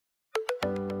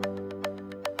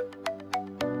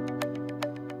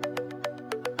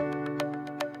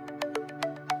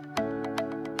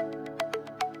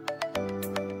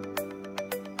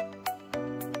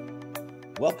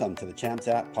Welcome to the Champs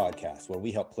App podcast, where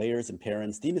we help players and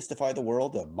parents demystify the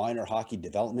world of minor hockey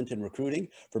development and recruiting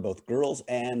for both girls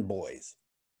and boys.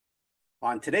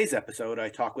 On today's episode, I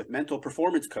talk with mental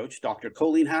performance coach, Dr.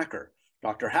 Colleen Hacker.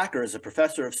 Dr. Hacker is a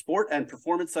professor of sport and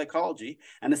performance psychology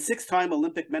and a six-time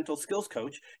Olympic mental skills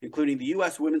coach, including the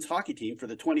U.S. women's hockey team for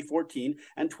the 2014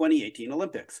 and 2018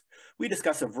 Olympics. We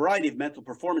discuss a variety of mental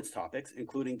performance topics,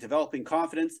 including developing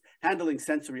confidence, handling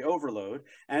sensory overload,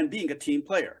 and being a team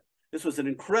player. This was an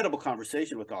incredible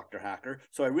conversation with Dr. Hacker,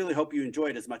 so I really hope you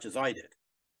enjoyed as much as I did.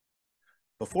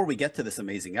 Before we get to this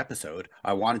amazing episode,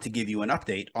 I wanted to give you an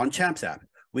update on Champs App.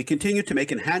 We continue to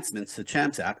make enhancements to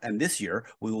Champs App, and this year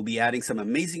we will be adding some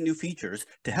amazing new features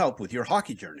to help with your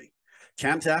hockey journey.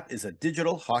 Champs App is a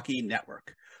digital hockey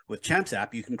network. With Champs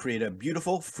App, you can create a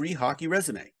beautiful free hockey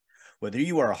resume. Whether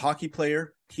you are a hockey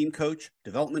player, team coach,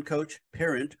 development coach,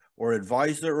 parent, or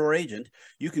advisor or agent,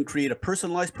 you can create a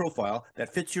personalized profile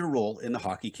that fits your role in the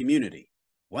hockey community.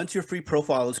 Once your free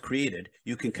profile is created,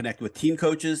 you can connect with team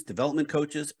coaches, development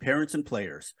coaches, parents, and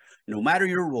players. No matter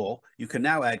your role, you can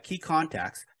now add key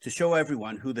contacts to show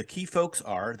everyone who the key folks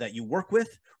are that you work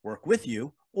with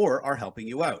you, or are helping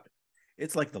you out.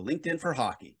 It's like the LinkedIn for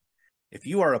hockey. If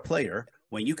you are a player,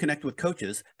 when you connect with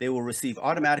coaches, they will receive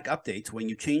automatic updates when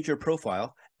you change your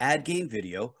profile, add game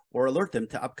video, or alert them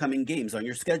to upcoming games on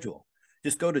your schedule.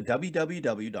 Just go to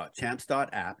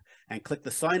www.champs.app and click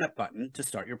the sign up button to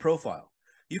start your profile.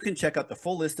 You can check out the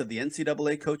full list of the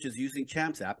NCAA coaches using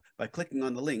Champs App by clicking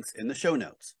on the links in the show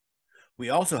notes. We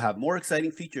also have more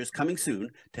exciting features coming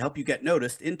soon to help you get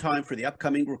noticed in time for the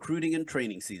upcoming recruiting and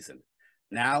training season.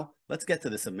 Now, let's get to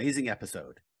this amazing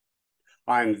episode.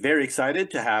 I'm very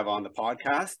excited to have on the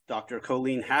podcast Dr.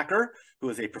 Colleen Hacker, who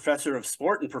is a professor of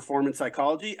sport and performance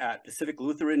psychology at Pacific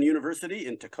Lutheran University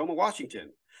in Tacoma,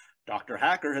 Washington. Dr.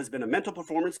 Hacker has been a mental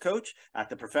performance coach at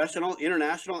the professional,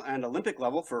 international, and Olympic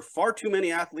level for far too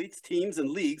many athletes, teams, and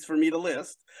leagues for me to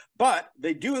list, but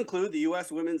they do include the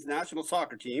U.S. women's national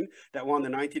soccer team that won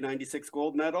the 1996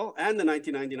 gold medal and the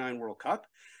 1999 World Cup,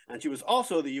 and she was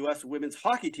also the U.S. women's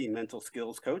hockey team mental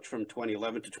skills coach from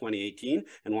 2011 to 2018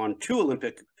 and won 2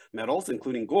 Olympic medals,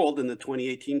 including gold in the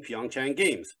 2018 Pyong Chang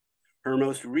Games. Her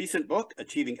most recent book,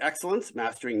 Achieving Excellence,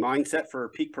 Mastering Mindset for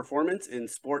Peak Performance in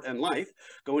Sport and Life,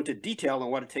 go into detail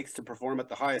on what it takes to perform at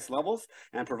the highest levels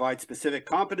and provide specific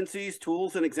competencies,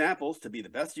 tools, and examples to be the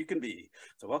best you can be.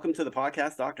 So welcome to the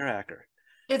podcast, Dr. Hacker.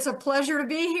 It's a pleasure to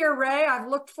be here, Ray. I've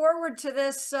looked forward to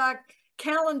this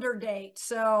calendar date.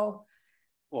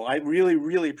 Well, I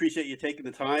really appreciate you taking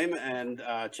the time and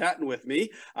chatting with me.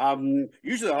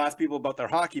 Usually I'll ask people about their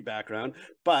hockey background,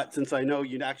 but since I know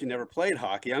you actually never played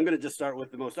hockey, I'm going to just start with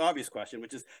the most obvious question,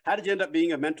 which is, how did you end up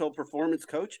being a mental performance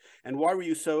coach, and why were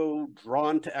you so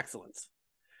drawn to excellence?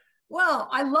 Well,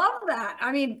 I love that.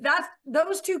 I mean,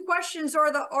 those two questions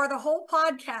are the whole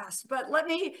podcast, but let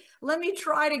me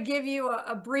try to give you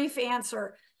a brief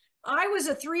answer. I was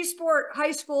a 3-sport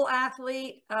high school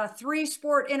athlete, a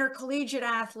 3-sport intercollegiate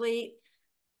athlete.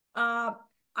 I've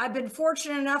been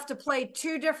fortunate enough to play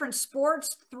 2 different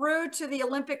sports through to the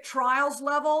Olympic trials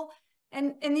level.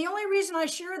 And the only reason I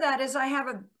share that is I have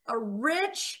a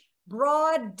rich,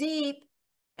 broad, deep,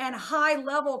 and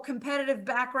high-level competitive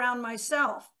background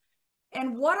myself.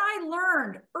 And what I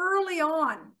learned early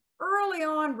on,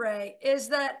 Ray, is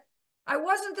that I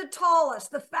wasn't the tallest,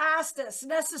 the fastest,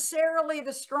 necessarily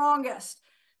the strongest.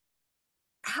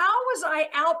 How was I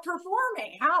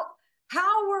outperforming?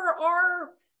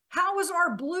 How was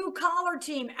our blue collar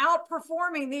team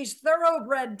outperforming these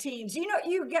thoroughbred teams?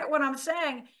 You get what I'm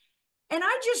saying. And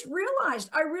I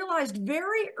realized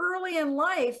very early in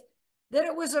life that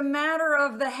it was a matter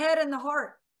of the head and the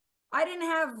heart. I didn't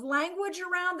have language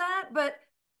around that, but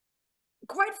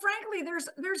quite frankly,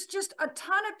 there's just a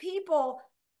ton of people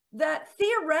that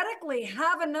theoretically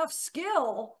have enough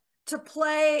skill to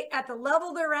play at the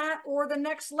level they're at or the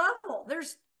next level.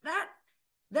 There's that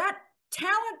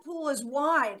talent pool is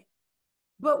wide.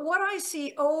 But what I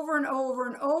see over and over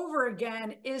and over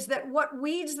again is that what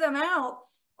weeds them out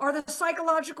are the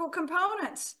psychological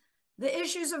components, the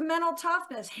issues of mental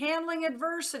toughness, handling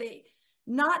adversity,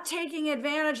 not taking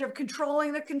advantage of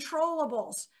controlling the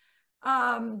controllables.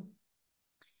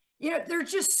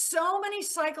 There's just so many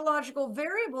psychological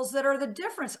variables that are the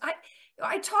difference.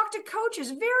 I talk to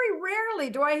coaches. Very rarely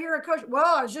do I hear a coach,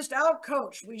 well, I was just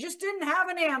out-coached. We just didn't have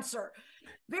an answer.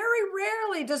 Very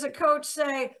rarely does a coach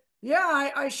say,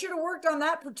 yeah, I should have worked on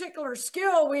that particular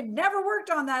skill. We'd never worked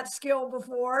on that skill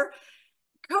before.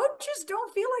 Coaches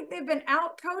don't feel like they've been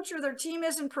out-coached or their team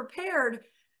isn't prepared.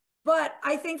 But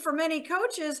I think for many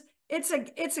coaches, it's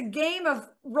a game of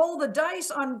roll the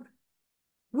dice on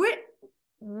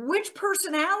which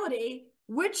personality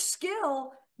which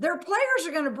skill their players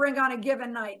are going to bring on a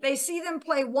given night. They see them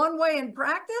play one way in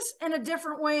practice and a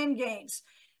different way in games.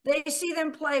 They see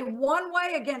them play one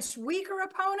way against weaker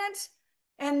opponents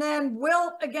and then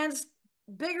wilt against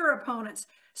bigger opponents.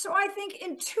 So I think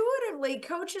intuitively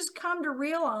coaches come to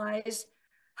realize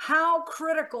how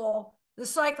critical the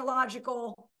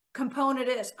psychological component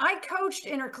is. I coached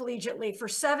intercollegiately for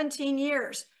 17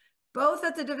 years, both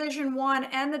at the Division I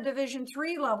and the Division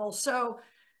III level. So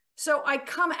I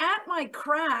come at my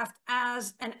craft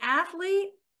as an athlete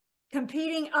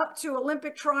competing up to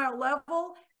Olympic trial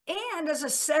level and as a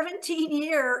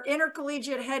 17-year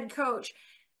intercollegiate head coach.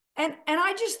 And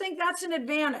I just think that's an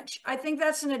advantage. I think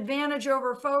that's an advantage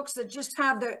over folks that just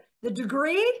have the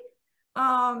degree,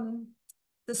 the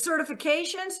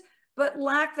certifications, but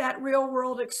lack that real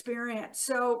world experience.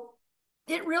 So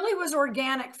it really was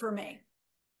organic for me.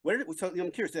 So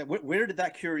I'm curious, where did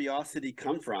that curiosity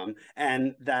come from,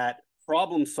 and that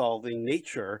problem-solving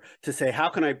nature to say, how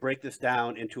can I break this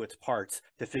down into its parts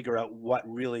to figure out what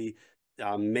really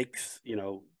makes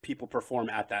people perform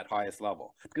at that highest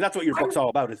level? Because that's what your book's all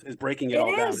about, is breaking it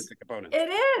all down into components.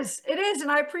 It is,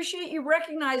 and I appreciate you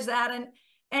recognize that.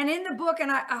 And in the book,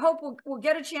 and I hope we'll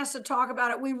get a chance to talk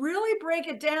about it, we really break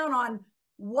it down on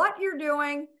what you're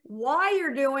doing, why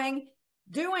you're doing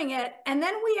it, and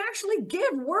then we actually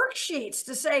give worksheets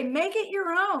to say, make it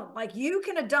your own. Like, you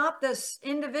can adopt this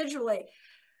individually.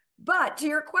 But to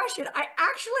your question, I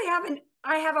actually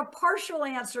have a partial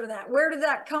answer to that. Where did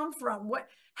that come from?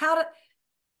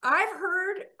 I've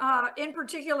heard, in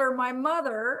particular, my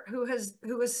mother, who has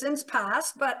since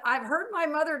passed, but I've heard my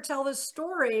mother tell this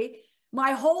story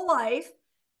my whole life.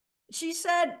 She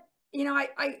said,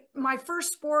 my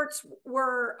first sports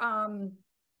were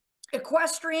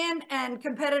equestrian and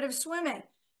competitive swimming.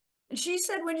 And she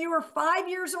said, when you were 5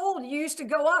 years old, you used to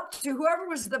go up to whoever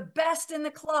was the best in the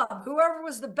club, whoever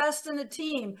was the best in the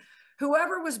team,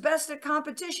 whoever was best at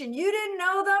competition. You didn't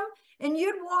know them, and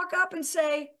you'd walk up and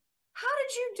say, how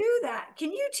did you do that?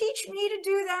 Can you teach me to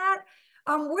do that?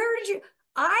 Where did you?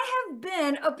 I have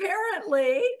been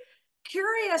apparently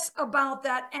curious about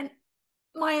that, and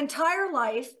my entire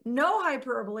life, no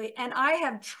hyperbole, and I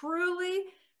have truly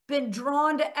been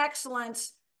drawn to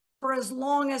excellence for as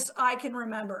long as I can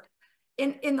remember.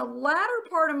 In the latter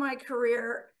part of my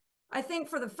career, I think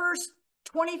for the first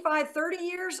 25, 30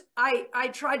 years, I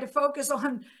tried to focus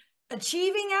on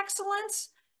achieving excellence.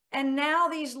 And now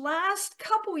these last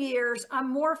couple years, I'm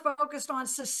more focused on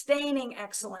sustaining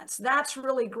excellence. That's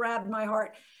really grabbed my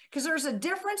heart, because there's a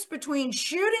difference between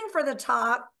shooting for the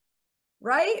top,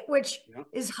 right, which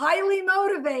is highly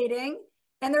motivating,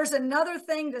 and there's another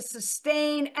thing to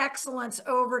sustain excellence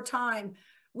over time,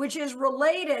 which is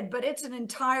related, but it's an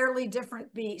entirely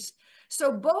different beast.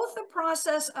 So both the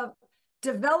process of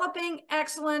developing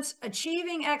excellence,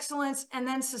 achieving excellence, and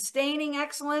then sustaining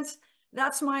excellence,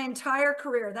 that's my entire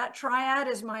career. That triad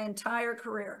is my entire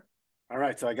career. All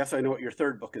right, so I guess I know what your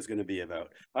third book is going to be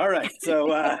about. All right, so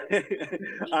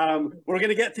we're going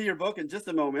to get to your book in just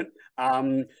a moment.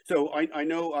 So I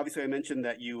know, obviously, I mentioned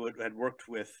that you had worked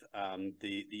with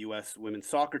the U.S. women's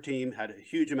soccer team, had a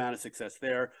huge amount of success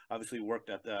there, obviously worked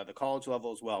at the college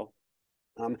level as well.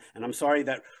 And I'm sorry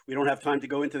that we don't have time to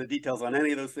go into the details on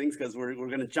any of those things, because we're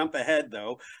going to jump ahead,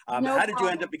 though. How did you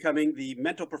end up becoming the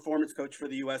mental performance coach for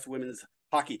the U.S. women's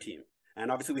hockey team? And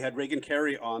obviously, we had Reagan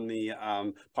Carey on the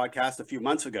podcast a few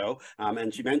months ago,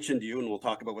 and she mentioned you, and we'll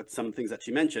talk about some of the things that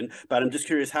she mentioned. But I'm just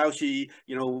curious how she,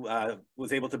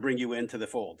 was able to bring you into the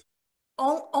fold.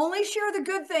 Only share the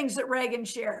good things that Reagan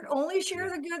shared. Only share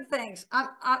the good things.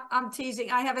 I'm teasing.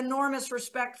 I have enormous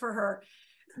respect for her.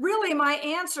 Really, my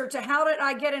answer to how did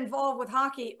I get involved with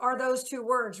hockey are those two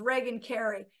words, Reagan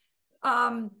Carey.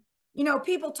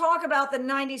 People talk about the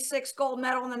 96 gold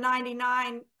medal and the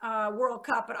 99 World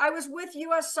Cup, but I was with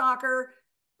U.S. Soccer,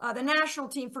 the national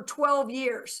team, for 12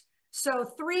 years. So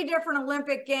 3 different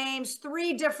Olympic Games,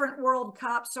 3 different World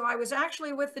Cups. So I was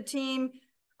actually with the team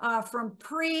from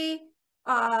pre-Atlanta,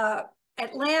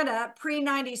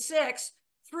 pre-96,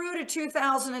 through to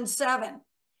 2007.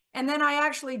 And then I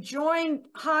actually joined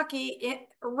hockey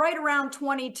right around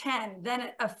 2010,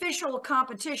 then official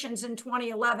competitions in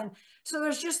 2011. So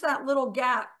there's just that little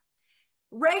gap.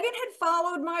 Reagan had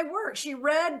followed my work. She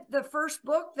read the first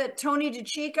book that Tony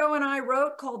DiCicco and I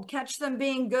wrote called Catch Them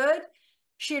Being Good.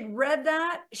 She had read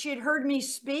that. She had heard me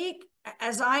speak,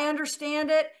 as I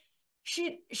understand it.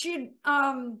 She'd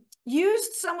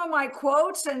used some of my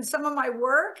quotes and some of my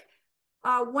work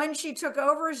when she took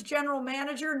over as general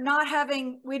manager,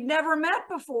 we'd never met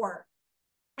before.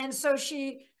 And so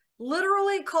she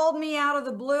literally called me out of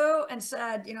the blue and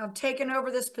said, you know, I've taken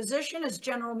over this position as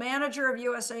general manager of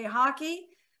USA Hockey.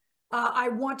 I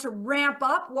want to ramp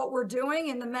up what we're doing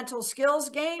in the mental skills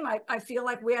game. I feel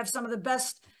like we have some of the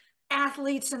best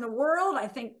athletes in the world. I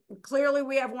think clearly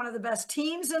we have one of the best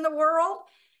teams in the world,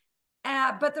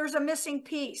 but there's a missing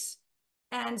piece.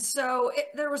 And so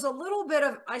there was a little bit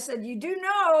of, I said, you do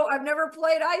know, I've never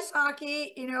played ice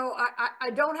hockey. You know, I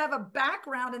don't have a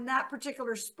background in that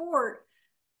particular sport,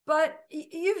 but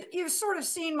you've sort of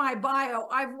seen my bio.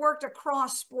 I've worked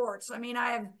across sports. I mean,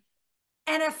 I have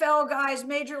NFL guys,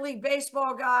 Major League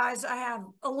Baseball guys. I have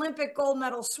Olympic gold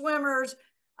medal swimmers.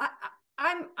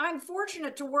 I'm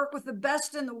fortunate to work with the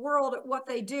best in the world at what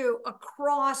they do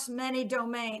across many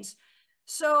domains.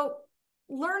 So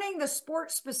learning the sport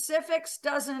specifics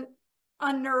doesn't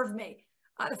unnerve me.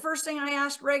 The first thing I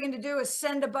asked Reagan to do is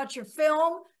send a bunch of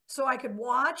film so I could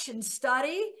watch and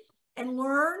study and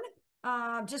learn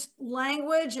just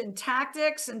language and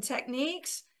tactics and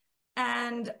techniques.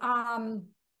 And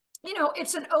you know,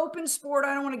 it's an open sport.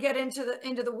 I don't want to get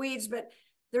into the weeds, but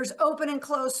there's open and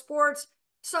closed sports.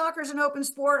 Soccer's an open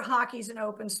sport. Hockey's an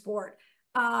open sport.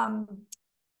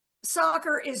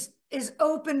 Soccer is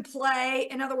open play.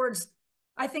 In other words,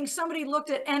 I think somebody looked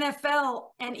at NFL,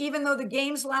 and even though the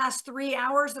games last 3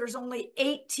 hours, there's only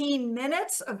 18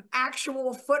 minutes of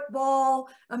actual football,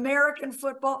 American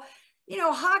football. You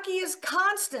know, hockey is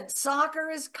constant.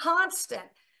 Soccer is constant.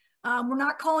 We're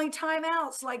not calling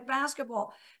timeouts like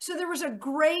basketball. So there was a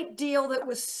great deal that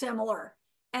was similar,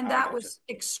 and that was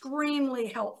extremely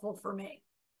helpful for me.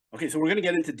 Okay, so we're going to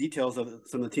get into details of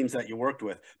some of the teams that you worked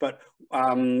with, but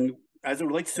as it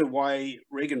relates to why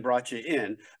Reagan brought you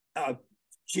in,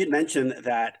 she had mentioned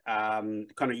that kind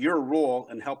of your role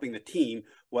in helping the team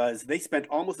was they spent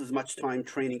almost as much time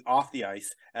training off the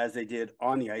ice as they did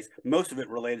on the ice, most of it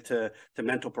related to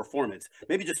mental performance.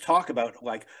 Maybe just talk about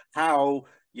like how,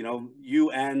 you know,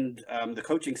 you and the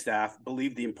coaching staff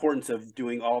believe the importance of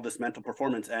doing all this mental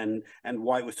performance and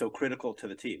why it was so critical to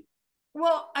the team.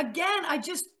 Well, again, I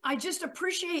just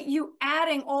appreciate you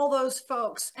adding all those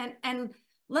folks. And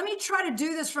let me try to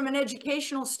do this from an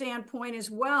educational standpoint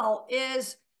as well,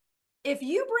 is if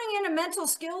you bring in a mental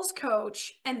skills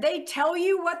coach and they tell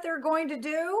you what they're going to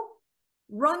do,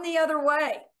 run the other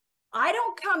way. I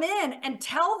don't come in and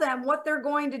tell them what they're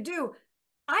going to do.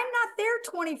 I'm not there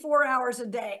 24 hours a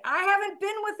day. I haven't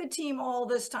been with the team all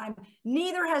this time.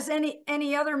 Neither has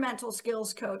any other mental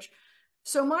skills coach.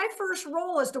 So my first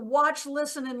role is to watch,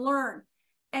 listen, and learn.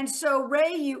 And so,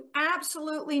 Ray, you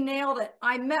absolutely nailed it.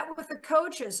 I met with the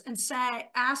coaches and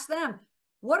asked them,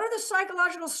 what are the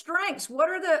psychological strengths? What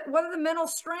are the mental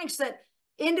strengths that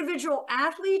individual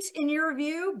athletes, in your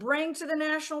view, bring to the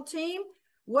national team?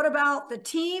 What about the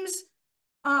team's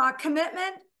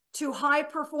commitment to high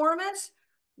performance?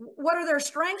 What are their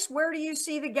strengths? Where do you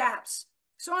see the gaps?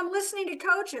 So I'm listening to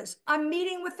coaches. I'm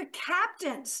meeting with the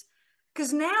captains,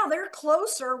 because now they're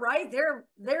closer, right? They're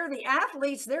the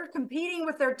athletes. They're competing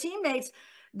with their teammates.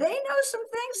 They know some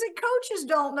things that coaches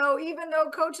don't know, even though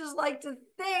coaches like to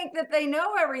think that they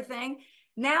know everything.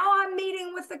 Now I'm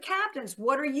meeting with the captains.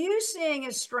 What are you seeing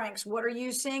as strengths? What are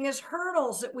you seeing as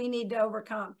hurdles that we need to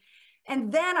overcome?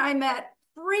 And then I met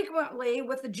frequently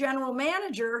with the general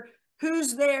manager,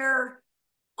 who's there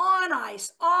on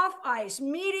ice, off ice,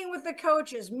 meeting with the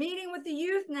coaches, meeting with the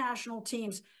youth national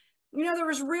teams. You know, there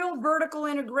was real vertical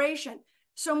integration.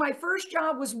 So my first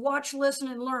job was watch, listen,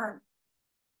 and learn.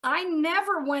 I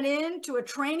never went into a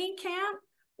training camp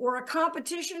or a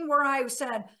competition where I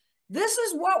said, this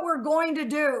is what we're going to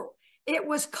do. It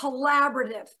was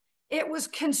collaborative. It was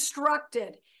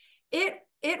constructed. It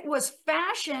was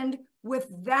fashioned with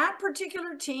that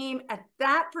particular team at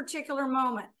that particular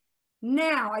moment.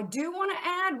 Now, I do want to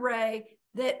add, Ray,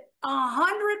 that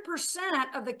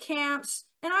 100% of the camps,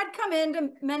 and I'd come into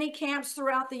many camps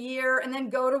throughout the year and then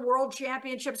go to world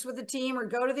championships with the team or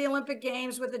go to the Olympic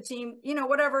Games with the team, you know,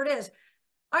 whatever it is.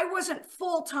 I wasn't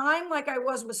full-time like I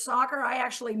was with soccer. I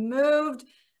actually moved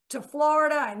to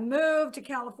Florida. I moved to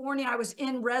California. I was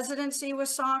in residency with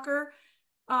soccer.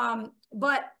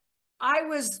 But I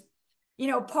was, you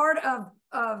know, part of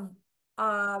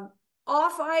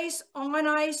off ice, on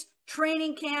ice,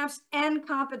 training camps and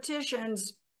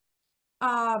competitions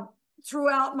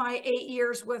throughout my 8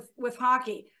 years with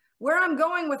hockey. Where I'm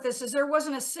going with this is there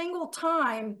wasn't a single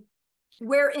time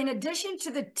where, in addition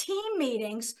to the team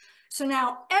meetings, so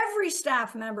now every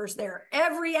staff member's there,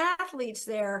 every athlete's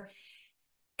there,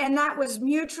 and that was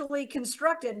mutually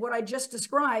constructed, what I just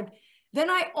described. Then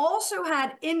I also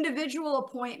had individual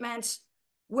appointments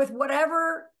with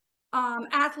whatever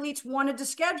athletes wanted to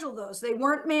schedule those. They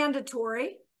weren't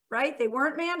mandatory, right? They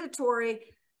weren't mandatory,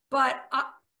 but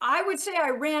I would say I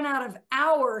ran out of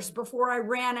hours before I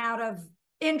ran out of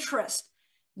interest.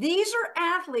 These are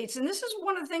athletes, and this is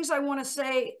one of the things I want to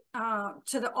say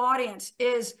to the audience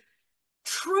is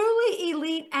truly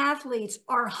elite athletes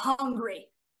are hungry.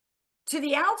 To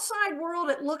the outside world,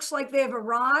 it looks like they've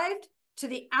arrived. To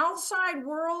the outside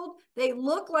world, they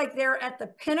look like they're at the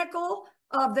pinnacle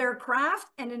of their craft,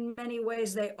 and in many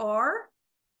ways they are.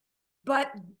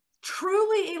 But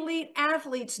truly elite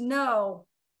athletes know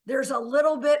there's a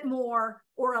little bit more,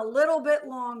 or a little bit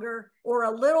longer, or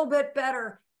a little bit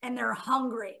better, and they're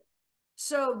hungry.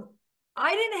 So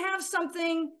I didn't have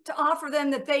something to offer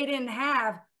them that they didn't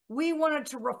have. We wanted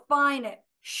to refine it,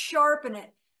 sharpen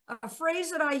it. A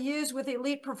phrase that I use with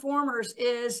elite performers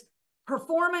is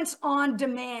performance on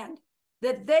demand,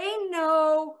 that they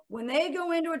know when they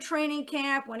go into a training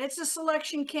camp, when it's a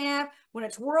selection camp, when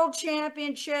it's world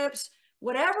championships,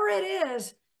 whatever it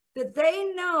is, that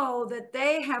they know that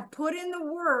they have put in the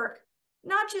work,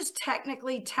 not just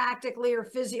technically, tactically, or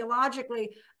physiologically.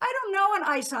 I don't know an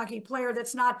ice hockey player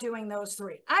that's not doing those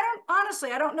three. I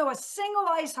don't know a single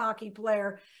ice hockey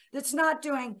player that's not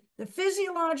doing the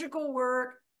physiological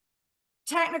work,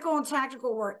 technical and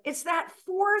tactical work. It's that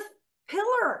fourth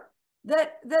pillar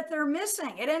that they're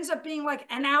missing. It ends up being like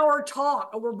an hour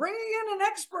talk. We're bringing in an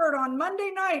expert on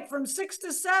Monday night from 6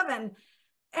 to 7.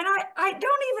 And I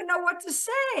don't even know what to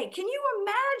say. Can you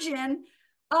imagine?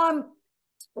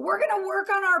 We're going to work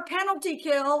on our penalty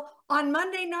kill on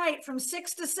Monday night from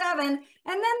 6 to 7. And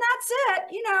then that's it,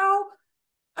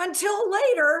 until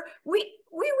later. We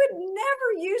would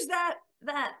never use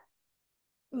that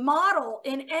model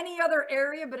in any other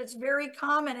area, but it's very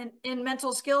common in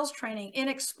mental skills training,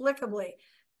 inexplicably.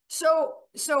 So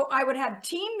I would have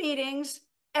team meetings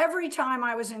every time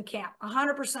I was in camp,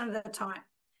 100% of the time.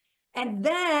 And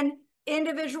then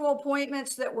individual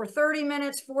appointments that were 30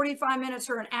 minutes, 45 minutes,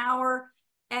 or an hour.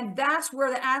 And that's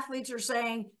where the athletes are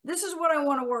saying, this is what I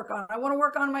want to work on. I want to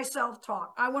work on my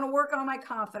self-talk. I want to work on my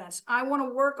confidence. I want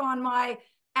to work on my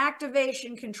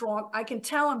activation control. I can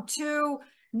tell I'm too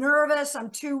nervous. I'm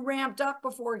too ramped up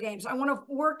before games. I want to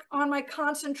work on my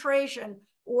concentration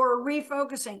or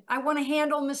refocusing. I want to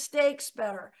handle mistakes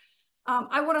better.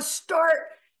 I want to start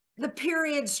the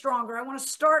period stronger. I want to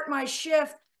start my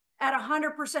shift at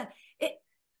 100%.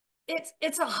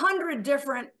 It's 100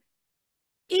 different.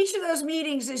 Each of those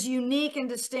meetings is unique and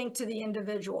distinct to the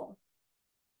individual.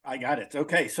 I got it.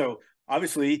 Okay. So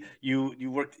obviously you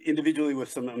worked individually with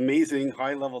some amazing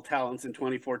high level talents in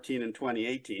 2014 and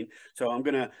 2018. So I'm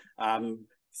going to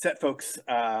set folks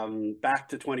back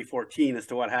to 2014 as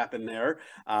to what happened there.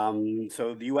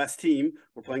 So the U.S. team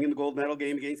were playing in the gold medal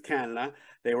game against Canada.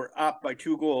 They were up by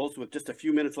 2 goals with just a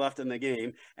few minutes left in the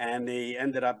game, and they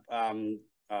ended up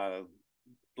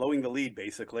blowing the lead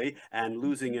basically and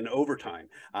losing in overtime.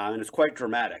 And it's quite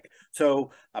dramatic.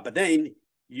 So, but then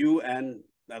you and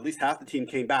at least half the team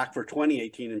came back for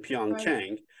 2018 in Pyong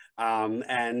Chang.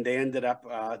 And they ended up,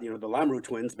 the Lamoureux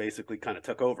twins basically kind of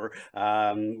took over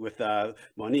with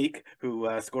Monique, who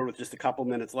scored with just a couple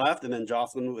minutes left, and then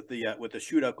Jocelyn with the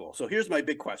shootout goal. So here's my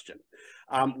big question.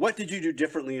 What did you do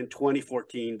differently in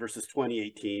 2014 versus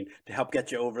 2018 to help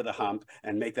get you over the hump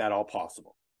and make that all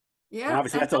possible? Yeah, and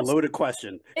obviously that's a loaded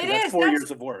question. That's 4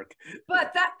 years of work.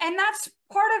 But that's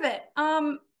part of it.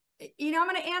 I'm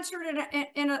going to answer it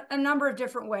in a number of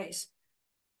different ways.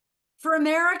 For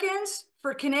Americans,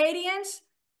 for Canadians,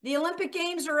 the Olympic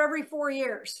Games are every 4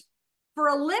 years. For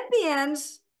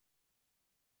Olympians,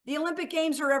 the Olympic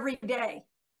Games are every day.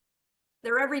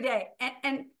 They're every day.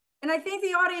 And I think the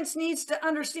audience needs to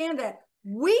understand that.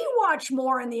 We watch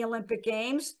more in the Olympic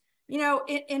Games.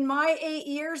 In my 8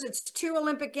 years, it's 2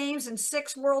 Olympic Games and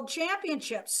 6 World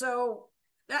Championships. So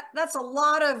that's a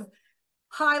lot of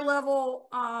high-level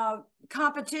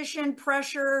competition,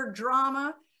 pressure,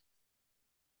 drama.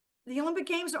 The Olympic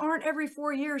Games aren't every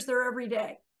 4 years, they're every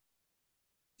day.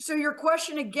 So your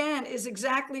question again is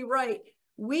exactly right.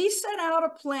 We set out a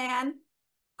plan.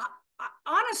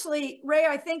 Honestly, Ray,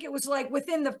 I think it was like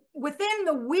within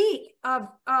the week of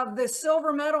the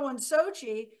silver medal in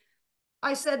Sochi,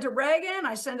 I said to Reagan,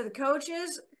 I said to the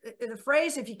coaches, the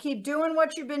phrase, if you keep doing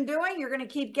what you've been doing, you're going to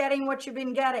keep getting what you've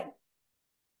been getting.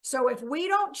 So if we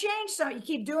don't change something, you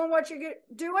keep doing what you're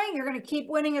doing, you're going to keep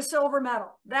winning a silver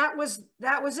medal. That was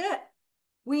it.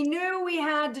 We knew we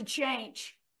had to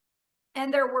change.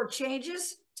 And there were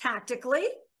changes tactically.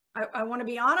 I want to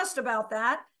be honest about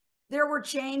that. There were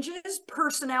changes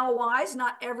personnel-wise.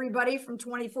 Not everybody from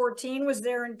 2014 was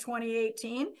there in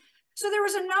 2018. So there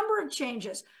was a number of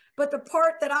changes. But the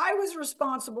part that I was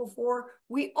responsible for,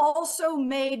 we also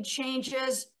made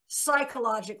changes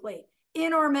psychologically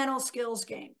in our mental skills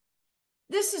game.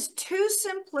 this is too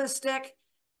simplistic,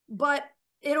 but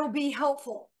it'll be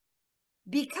helpful.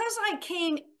 Because I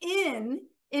came in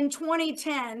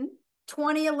 2010,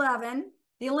 2011,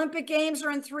 the Olympic Games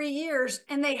are in 3 years,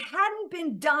 and they hadn't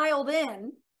been dialed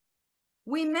in.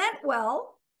 We meant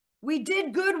well, we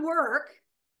did good work,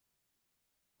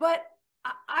 but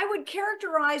I would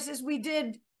characterize as we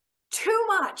did too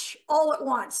much all at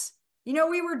once. You know,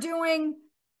 we were doing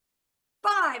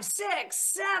 5, 6,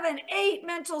 7, 8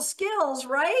 mental skills,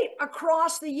 right?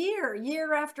 Across the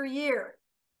year after year.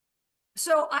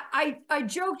 So I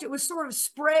joked it was sort of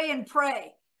spray and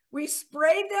pray. We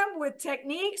sprayed them with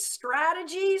techniques,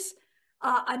 strategies,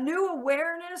 a new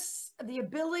awareness, the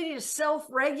ability to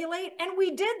self-regulate, and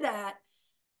we did that.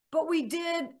 But we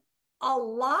did a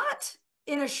lot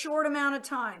in a short amount of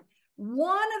time.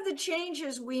 One of the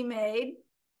changes we made,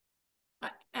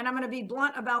 and I'm going to be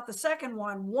blunt about the second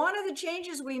one of the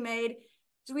changes we made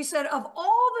is we said, of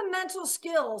all the mental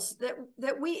skills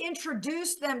that we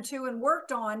introduced them to and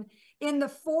worked on in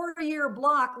the 4-year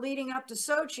block leading up to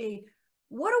Sochi,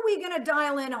 what are we going to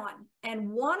dial in on? And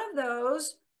one of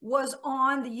those was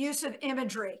on the use of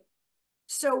imagery.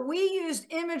 So we used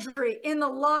imagery in the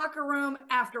locker room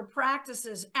after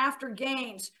practices, after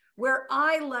games, where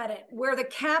I led it, where the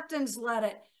captains led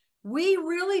it. We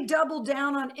really doubled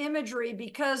down on imagery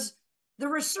because the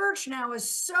research now is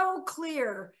so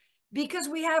clear, because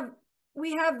we have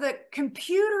the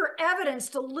computer evidence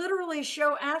to literally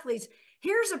show athletes,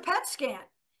 here's a PET scan,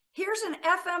 here's an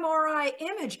fMRI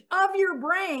image of your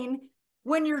brain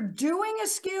when you're doing a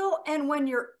skill and when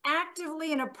you're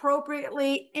actively and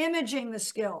appropriately imaging the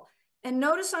skill. And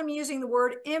notice I'm using the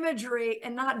word imagery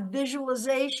and not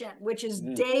visualization, which is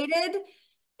dated,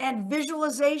 and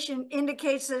visualization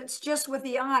indicates that it's just with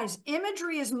the eyes.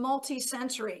 Imagery is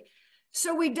multi-sensory.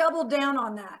 So we doubled down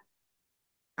on that.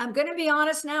 I'm going to be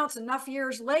honest now, it's enough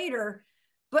years later,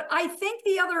 but I think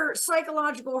the other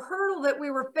psychological hurdle that we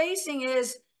were facing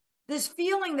is this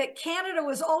feeling that Canada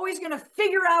was always going to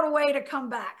figure out a way to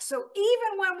come back. So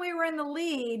even when we were in the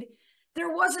lead,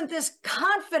 there wasn't this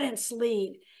confidence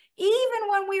lead. Even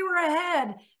when we were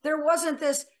ahead, there wasn't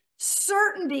this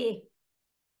certainty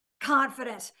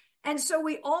confidence. And so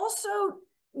we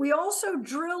also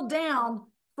drilled down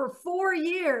for 4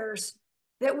 years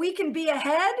that we can be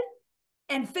ahead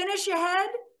and finish ahead.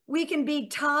 We can be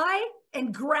tied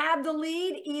and grab the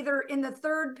lead either in the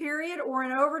 3rd period or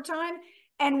in overtime,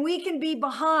 and we can be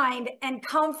behind and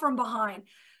come from behind.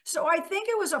 So I think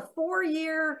it was a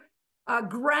 4-year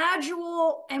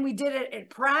gradual, and we did it in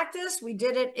practice. We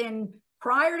did it in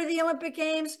prior to the Olympic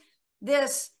Games.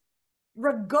 This,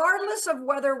 regardless of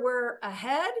whether we're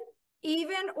ahead,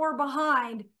 even, or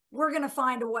behind, we're going to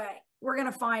find a way. We're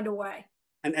going to find a way.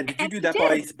 And did you do that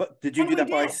by? Did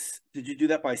you do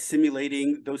that by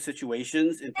simulating those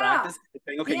situations in practice?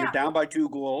 Saying, okay, you're down by 2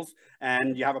 goals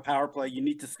and you have a power play.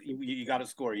 You got to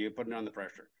score. You're putting on the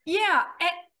pressure. Yeah.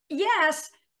 And yes,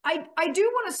 I do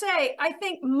want to say, I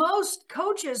think most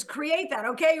coaches create that.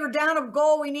 Okay, you're down a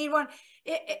goal. We need one.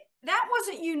 That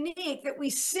wasn't unique that we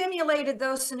simulated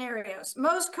those scenarios.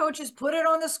 Most coaches put it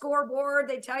on the scoreboard.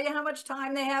 They tell you how much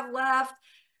time they have left.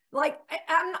 Like,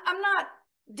 I'm not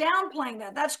downplaying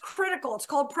that. That's critical. It's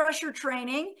called pressure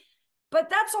training, but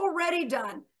that's already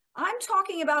done. I'm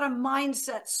talking about a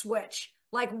mindset switch.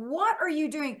 Like, what are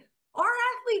you doing? Our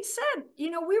athletes said, you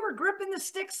know, we were gripping the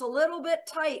sticks a little bit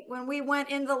tight when we went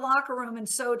into the locker room in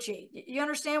Sochi. You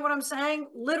understand what I'm saying?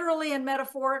 Literally and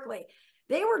metaphorically.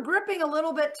 They were gripping a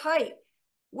little bit tight.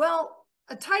 Well,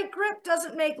 a tight grip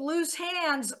doesn't make loose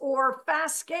hands or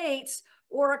fast skates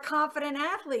or a confident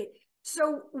athlete.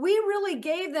 So we really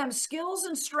gave them skills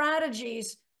and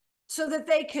strategies so that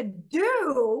they could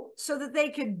do, and so that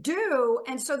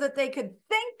they could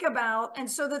think about, and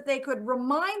so that they could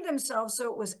remind themselves.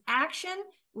 So it was action,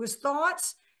 it was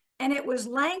thoughts, and it was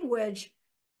language,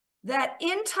 that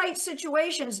in tight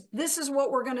situations, this is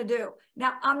what we're going to do.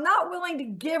 Now, I'm not willing to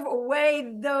give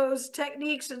away those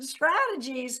techniques and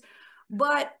strategies,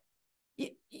 but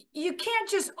you can't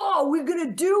just, oh, we're going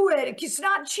to do it. It's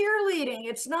not cheerleading.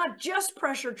 It's not just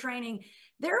pressure training.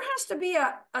 There has to be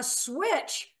a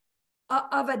switch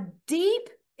of a deep,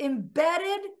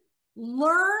 embedded,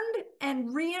 learned,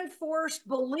 and reinforced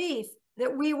belief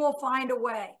that we will find a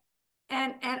way.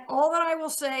 And all that I will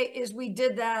say is we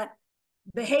did that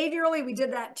behaviorally. We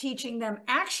did that teaching them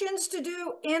actions to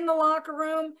do in the locker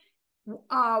room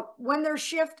when their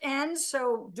shift ends.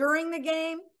 So during the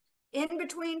game, in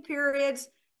between periods,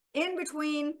 in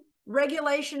between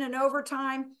regulation and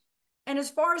overtime. And as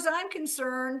far as I'm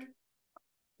concerned,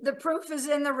 the proof is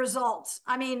in the results.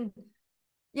 I mean,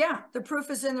 yeah, the proof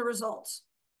is in the results.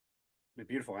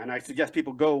 Beautiful. And I suggest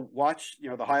people go watch,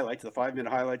 the highlights, the 5-minute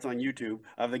highlights on YouTube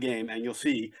of the game, and you'll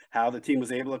see how the team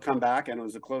was able to come back, and it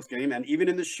was a close game. And even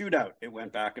in the shootout, it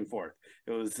went back and forth.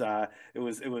 It was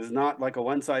not like a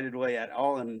one-sided way at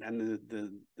all. And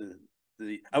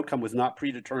the outcome was not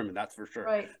predetermined, that's for sure.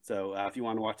 Right. So if you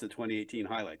want to watch the 2018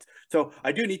 highlights. So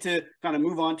I do need to kind of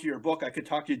move on to your book. I could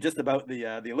talk to you just about the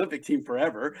Olympic team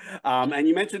forever. And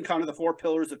you mentioned kind of the 4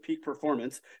 pillars of peak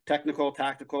performance: technical,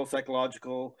 tactical,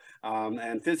 psychological,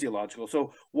 and physiological.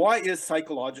 So why is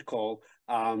psychological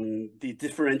the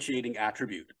differentiating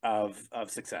attribute of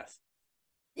success?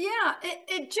 Yeah,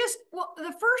 well,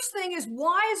 the first thing is,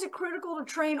 why is it critical to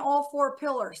train all 4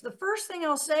 pillars? The first thing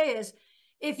I'll say is,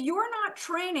 if you're not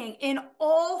training in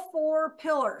all 4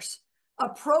 pillars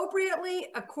appropriately,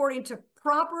 according to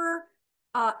proper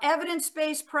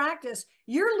evidence-based practice,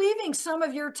 you're leaving some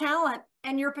of your talent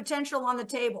and your potential on the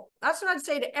table. That's what I'd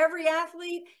say to every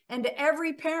athlete and to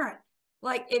every parent.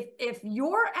 Like, if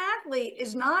your athlete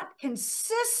is not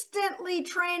consistently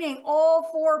training all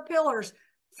 4 pillars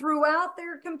throughout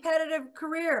their competitive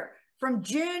career, from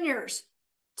juniors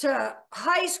to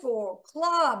high school,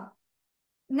 club,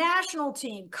 national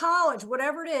team, college,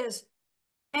 whatever it is,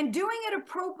 and doing it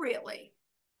appropriately.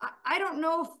 I don't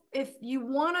know if you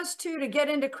want us to get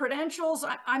into credentials.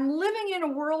 I'm living in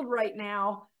a world right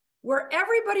now where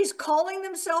everybody's calling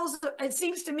themselves, it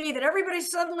seems to me that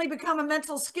everybody's suddenly become a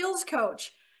mental skills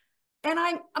coach. And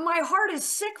my heart is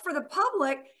sick for the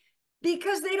public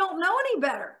because they don't know any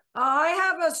better. I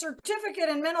have a certificate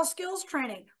in mental skills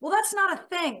training. Well, that's not a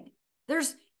thing.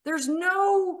 There's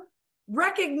no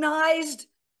recognized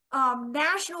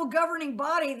national governing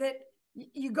body that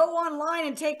you go online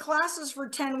and take classes for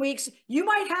 10 weeks. You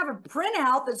might have a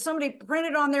printout that somebody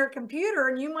printed on their computer,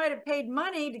 and you might have paid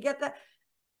money to get that,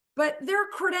 but they're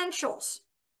credentials,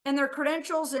 and they're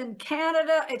credentials in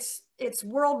Canada. It's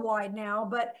worldwide now,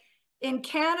 but in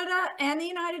Canada and the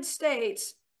United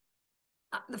States,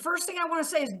 the first thing I want to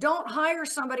say is, don't hire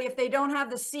somebody if they don't have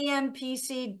the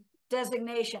CMPC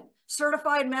designation,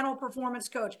 Certified Mental Performance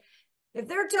Coach. If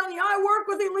they're telling you, I work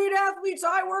with elite athletes,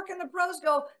 I work in the pros,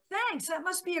 go, thanks, that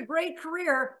must be a great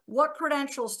career. What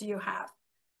credentials do you have?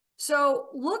 So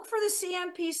look for the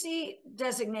CMPC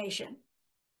designation.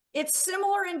 It's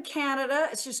similar in Canada.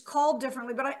 It's just called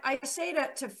differently. But I say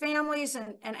to families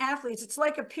and athletes, it's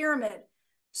like a pyramid.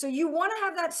 So you want to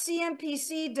have that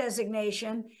CMPC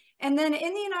designation. And then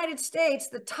in the United States,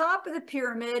 the top of the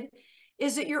pyramid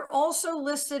is that you're also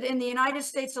listed in the United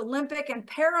States Olympic and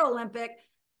Paralympic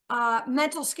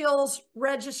mental skills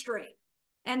registry.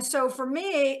 And so for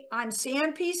me, I'm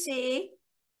CMPC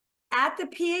at the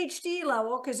PhD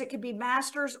level, because it could be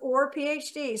master's or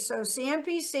PhD. So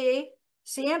CMPC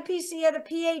at a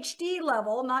PhD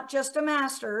level, not just a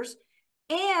master's.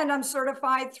 And I'm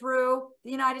certified through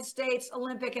the United States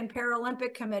Olympic and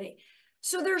Paralympic Committee.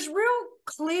 So there's real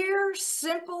clear,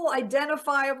 simple,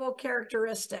 identifiable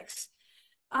characteristics.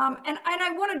 And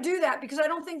I want to do that because I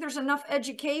don't think there's enough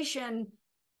education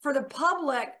for the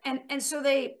public. And so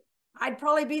I'd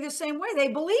probably be the same way. They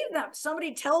believe them.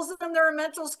 Somebody tells them they're a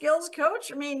mental skills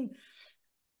coach. I mean,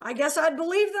 I guess I'd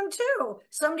believe them too.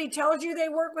 Somebody tells you they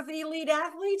work with elite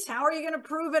athletes. How are you going to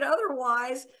prove it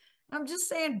otherwise? I'm just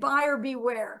saying, buyer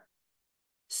beware.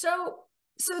 So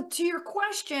to your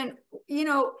question,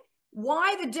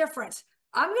 why the difference?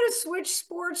 I'm going to switch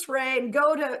sports, Ray, and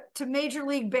go to Major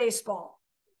League Baseball,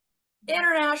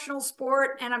 international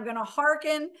sport, and I'm going to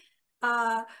hearken.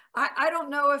 I don't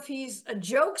know if he's a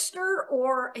jokester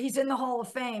or he's in the Hall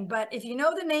of Fame, but if you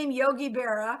know the name Yogi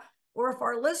Berra, or if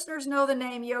our listeners know the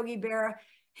name Yogi Berra,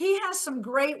 he has some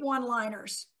great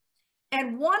one-liners.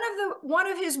 And one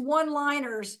of his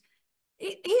one-liners,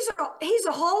 he's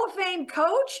a Hall of Fame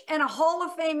coach and a Hall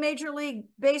of Fame Major League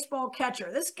Baseball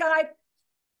catcher. This guy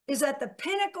is at the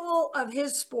pinnacle of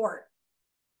his sport.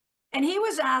 And he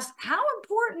was asked, how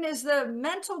important is the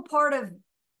mental part of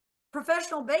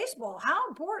professional baseball? How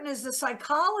important is the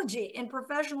psychology in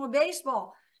professional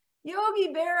baseball?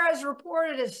 Yogi Berra is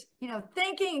reported as,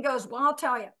 thinking, and goes, well, I'll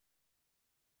tell you,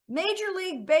 Major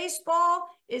League Baseball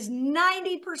is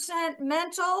 90%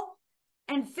 mental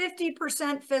and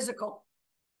 50% physical.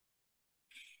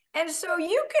 And so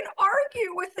you can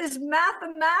argue with his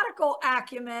mathematical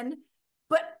acumen,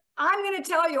 but I'm going to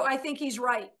tell you, I think he's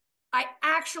right. I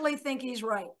actually think he's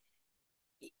right.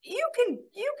 You can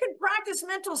practice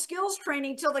mental skills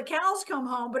training till the cows come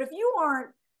home, but if you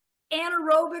aren't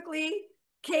anaerobically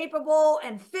capable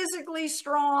and physically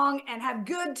strong and have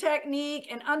good technique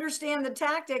and understand the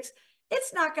tactics,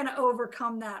 it's not going to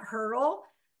overcome that hurdle.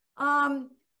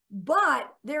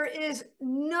 But there is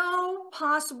no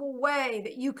possible way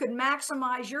that you could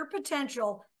maximize your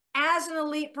potential as an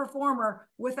elite performer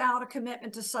without a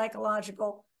commitment to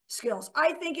psychological skills.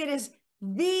 I think it is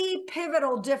the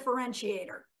pivotal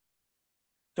differentiator.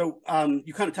 So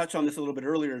you kind of touched on this a little bit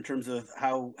earlier in terms of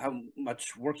how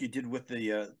much work you did with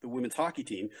the women's hockey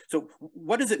team. So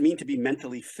what does it mean to be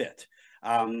mentally fit?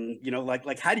 You know,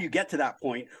 like how do you get to that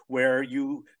point where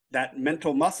that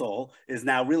mental muscle is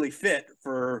now really fit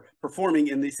for performing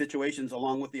in these situations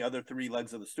along with the other three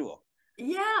legs of the stool?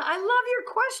 Yeah, I love your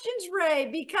questions, Ray,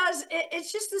 because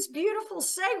it's just this beautiful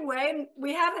segue.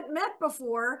 We haven't met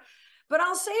before, but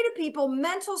I'll say to people,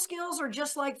 mental skills are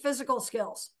just like physical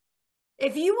skills.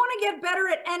 If you want to get better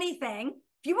at anything,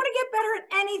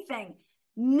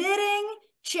 knitting,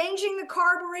 changing the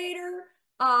carburetor,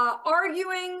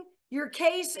 arguing your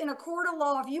case in a court of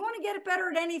law, if you want to get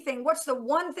better at anything, what's the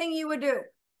one thing you would do?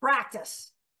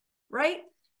 Practice, right?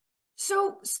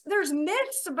 So there's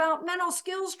myths about mental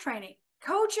skills training.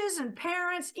 Coaches and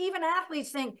parents, even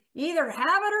athletes think you either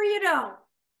have it or you don't.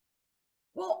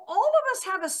 Well, all of us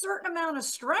have a certain amount of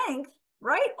strength,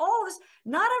 right? All of us,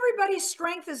 not everybody's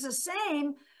strength is the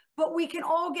same, but we can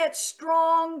all get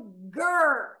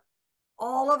stronger.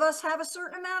 All of us have a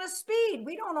certain amount of speed.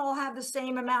 We don't all have the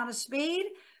same amount of speed,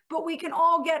 but we can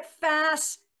all get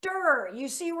faster. You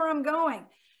see where I'm going?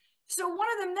 So one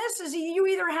of the myths is you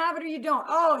either have it or you don't.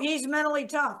 Oh, he's mentally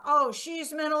tough. Oh,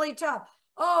 she's mentally tough.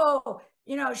 Oh,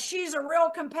 you know, she's a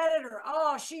real competitor.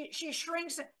 Oh, she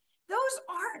shrinks. Those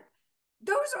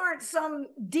aren't some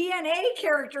DNA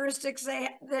characteristics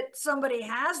that somebody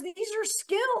has. These are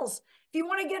skills. If you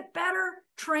want to get better,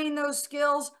 train those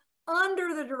skills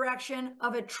under the direction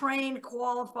of a trained,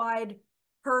 qualified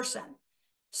person.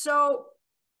 So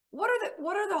what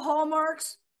are the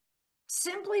hallmarks?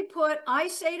 Simply put, I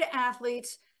say to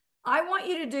athletes, I want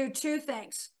you to do two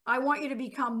things. I want you to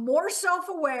become more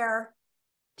self-aware,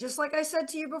 just like I said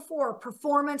to you before,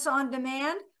 performance on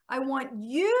demand. I want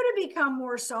you to become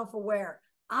more self-aware.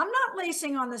 I'm not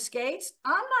lacing on the skates.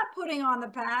 I'm not putting on the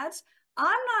pads.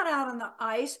 I'm not out on the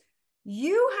ice.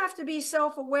 You have to be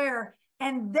self-aware,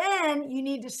 and then you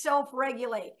need to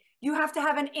self-regulate. You have to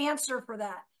have an answer for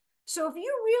that. So if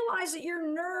you realize that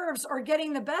your nerves are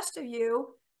getting the best of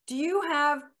you, do you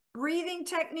have breathing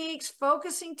techniques,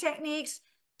 focusing techniques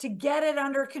to get it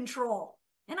under control?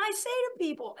 And I say to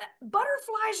people,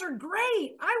 butterflies are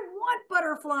great. I want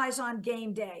butterflies on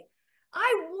game day.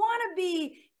 I want to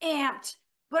be amped,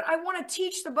 but I want to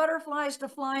teach the butterflies to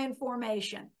fly in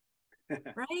formation,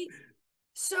 right?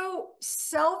 So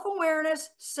self-awareness,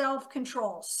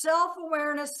 self-control,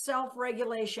 self-awareness,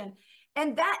 self-regulation.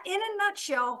 And that, in a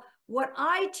nutshell, what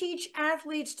I teach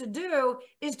athletes to do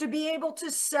is to be able to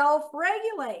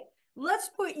self-regulate. Let's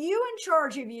put you in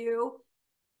charge of you.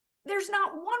 There's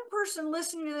not one person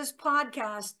listening to this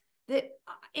podcast that,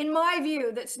 in my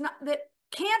view, that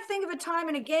can't think of a time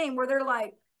in a game where they're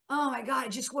like, oh my God, I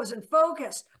just wasn't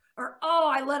focused. Or,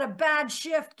 oh, I let a bad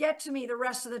shift get to me the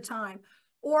rest of the time.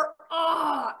 Or,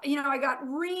 oh, you know, I got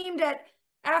reamed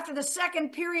after the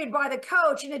second period by the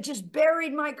coach and it just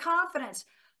buried my confidence.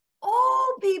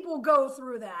 All people go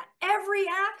through that, every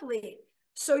athlete.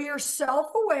 So you're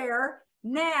self-aware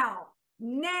now,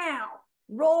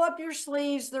 roll up your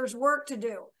sleeves. There's work to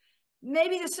do.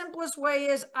 Maybe the simplest way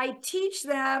is I teach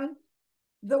them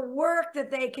the work that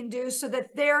they can do so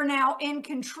that they're now in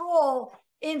control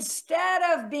instead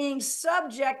of being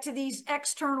subject to these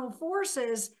external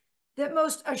forces that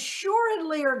most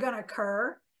assuredly are going to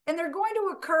occur. And they're going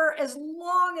to occur as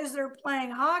long as they're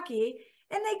playing hockey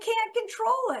and they can't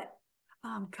control it.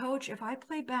 Coach, if I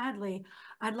play badly,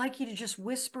 I'd like you to just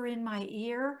whisper in my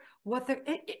ear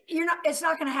it's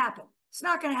not going to happen. It's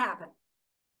not going to happen.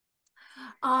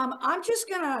 I'm just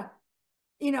going to,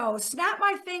 snap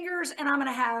my fingers and I'm going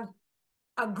to have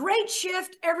a great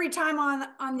shift every time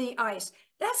on the ice.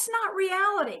 That's not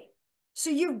reality. So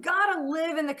you've got to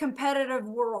live in the competitive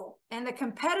world. And the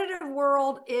competitive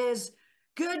world is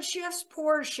good shifts,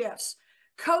 poor shifts.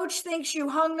 Coach thinks you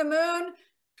hung the moon.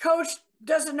 Coach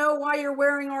doesn't know why you're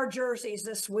wearing our jerseys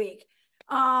this week.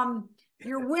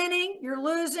 You're winning, you're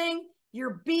losing,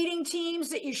 you're beating teams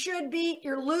that you should beat,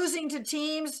 you're losing to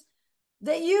teams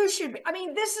that you should be. I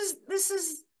mean, this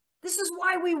is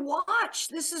why we watch.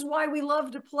 This is why we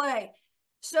love to play.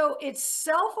 So it's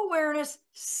self-awareness,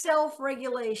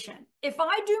 self-regulation. If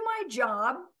I do my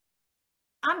job,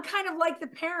 I'm kind of like the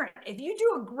parent. If you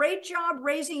do a great job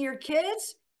raising your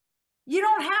kids, you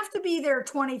don't have to be there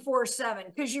 24/7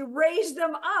 because you raised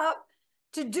them up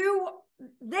to do,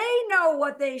 they know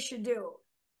what they should do.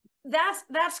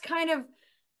 That's kind of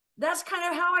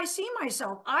how I see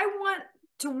myself. I want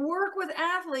to work with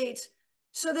athletes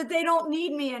so that they don't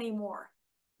need me anymore.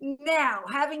 Now,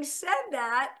 having said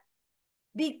that,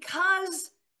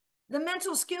 because the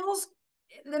mental skills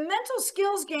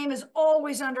game is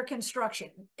always under construction.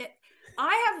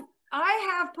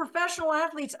 I have professional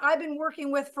athletes I've been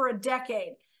working with for a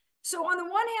decade. So on the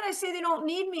one hand, I say they don't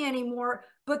need me anymore,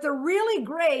 but the really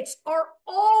greats are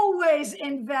always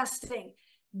investing.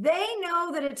 They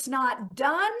know that it's not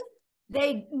done.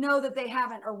 They know that they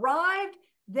haven't arrived.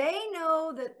 They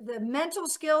know that the mental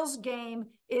skills game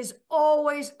is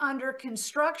always under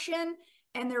construction,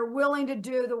 and they're willing to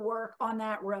do the work on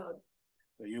that road.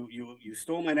 So you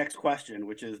stole my next question,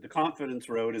 which is the confidence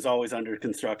road is always under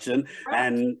construction,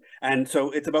 and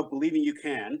so it's about believing you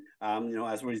can.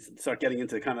 As we start getting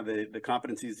into kind of the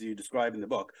competencies you describe in the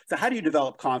book. So how do you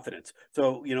develop confidence?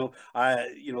 So a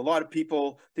lot of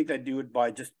people think they do it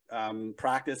by just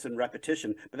practice and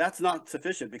repetition, but that's not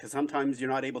sufficient because sometimes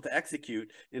you're not able to execute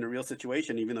in a real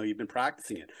situation, even though you've been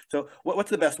practicing it. So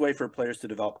what's the best way for players to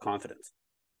develop confidence?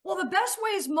 Well, the best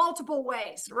way is multiple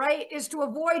ways, right? Is to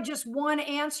avoid just one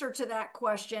answer to that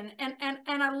question. And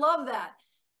I love that.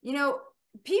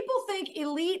 People think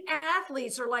elite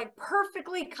athletes are like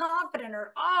perfectly confident,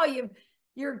 or,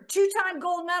 you're two-time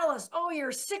gold medalist. Oh, you're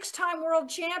a six-time world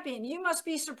champion. You must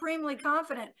be supremely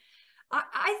confident.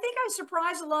 I think I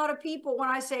surprise a lot of people when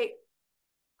I say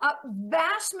a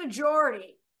vast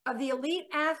majority of the elite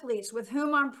athletes with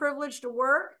whom I'm privileged to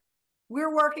work,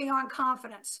 we're working on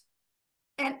confidence.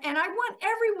 And I want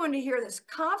everyone to hear this.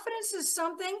 Confidence is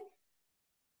something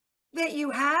that you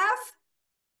have.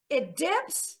 It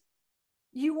dips.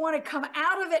 You want to come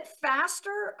out of it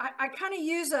faster. I kind of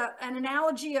use an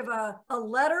analogy of a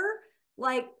letter.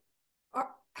 Like,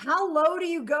 how low do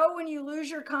you go when you lose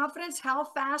your confidence? How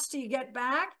fast do you get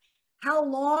back? How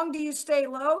long do you stay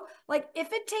low? Like,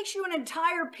 if it takes you an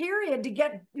entire period to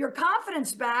get your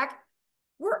confidence back,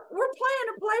 we're playing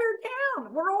a player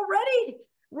down. We're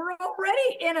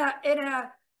already in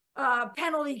a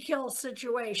penalty kill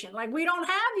situation. Like, we don't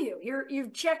have you.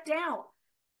 You've checked out.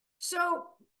 So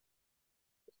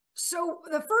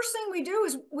the first thing we do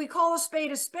is we call a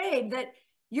spade, that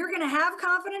you're going to have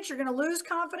confidence. You're going to lose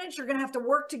confidence. You're going to have to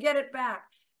work to get it back.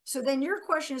 So then your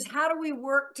question is, how do we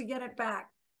work to get it back?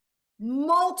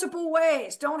 Multiple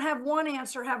ways. Don't have one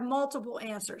answer, have multiple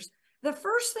answers. The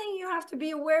first thing you have to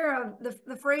be aware of,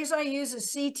 the phrase I use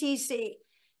is CTC.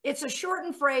 It's a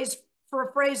shortened phrase for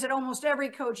a phrase that almost every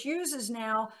coach uses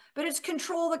now, but it's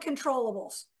control the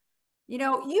controllables. You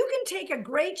can take a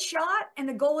great shot and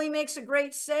the goalie makes a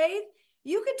great save.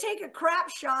 You can take a crap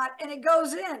shot and it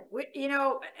goes in.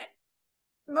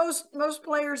 Most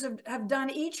players have done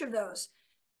each of those.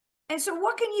 And so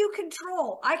what can you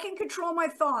control? I can control my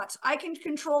thoughts. I can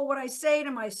control what I say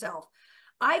to myself.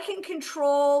 I can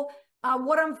control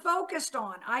what I'm focused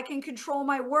on. I can control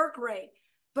my work rate.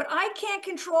 But I can't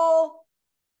control,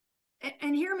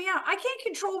 and hear me out, I can't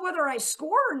control whether I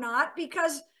score or not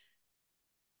because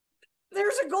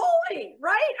there's a goalie,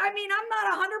 right? I mean, I'm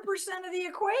not 100% of the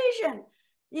equation.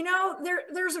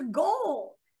 There's a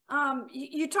goal.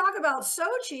 You talk about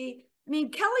Sochi. I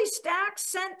mean, Kelly Stack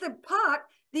sent the puck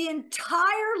the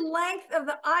entire length of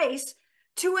the ice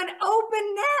to an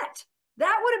open net.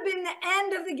 That would have been the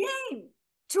end of the game,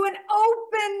 to an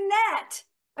open net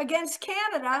against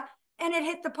Canada. And it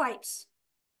hit the pipes.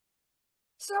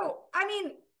 So, I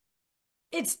mean,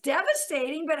 it's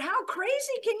devastating, but how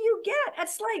crazy can you get?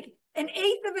 It's like an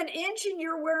eighth of an inch and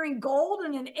you're wearing gold,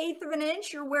 and an eighth of an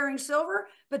inch you're wearing silver,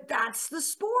 but that's the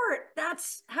sport.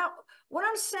 That's how, what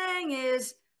I'm saying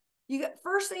is,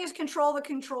 first thing is control the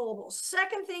controllables.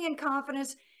 Second thing in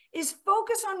confidence is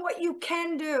focus on what you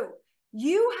can do.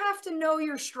 You have to know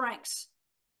your strengths,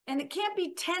 and it can't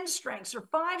be 10 strengths or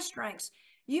 5 strengths.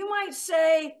 You might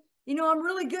say, I'm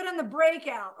really good in the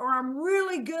breakout, or I'm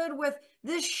really good with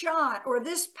this shot or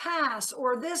this pass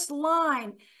or this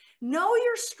line. Know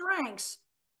your strengths.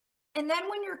 And then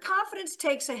when your confidence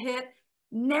takes a hit,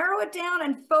 narrow it down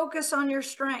and focus on your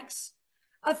strengths.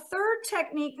 A third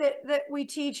technique that we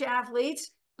teach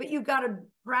athletes, but you've got to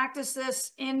practice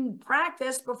this in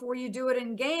practice before you do it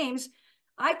in games.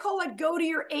 I call it go to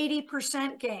your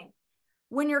 80% game.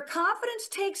 When your confidence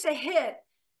takes a hit,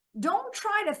 don't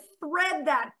try to thread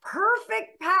that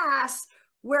perfect pass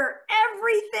where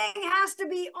everything has to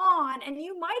be on, and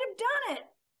you might have done it.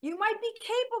 You might be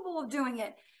capable of doing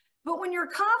it. But when your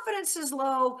confidence is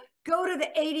low, go to the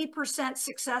 80%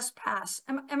 success pass.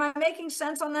 Am I making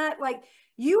sense on that? Like,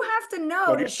 you have to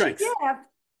know to shift,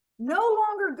 no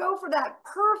longer go for that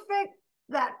perfect,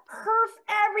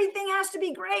 everything has to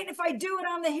be great. If I do it,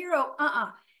 I'm the hero.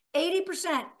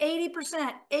 80%,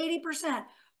 80%, 80%.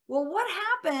 Well, what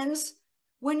happens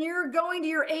when you're going to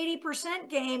your 80%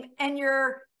 game and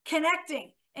you're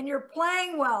connecting and you're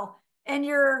playing well and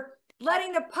you're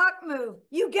letting the puck move,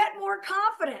 you get more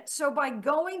confidence. So by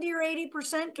going to your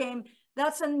 80% game,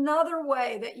 that's another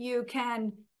way that you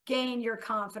can gain your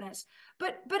confidence.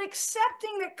 But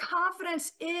accepting that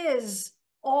confidence is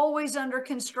always under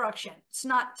construction. It's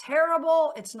not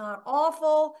terrible. It's not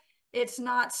awful. It's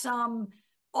not some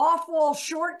awful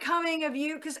shortcoming of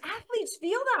you, because athletes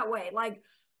feel that way. Like,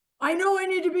 I know I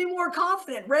need to be more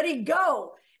confident, ready,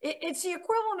 go. It's the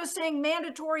equivalent of saying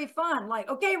mandatory fun. Like,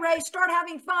 okay, Ray, start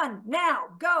having fun now,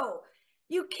 go.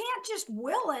 You can't just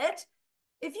will it.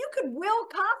 If you could will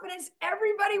confidence,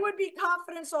 everybody would be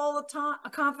confident all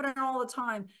the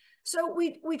time. So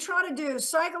we try to do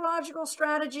psychological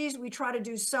strategies, we try to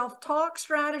do self-talk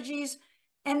strategies,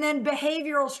 and then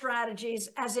behavioral strategies,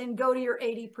 as in go to your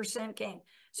 80% game.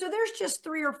 So there's just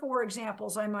 3 or 4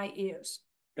 examples I might use.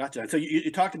 Gotcha. So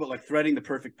you talked about like threading the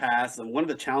perfect pass, and one of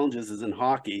the challenges is in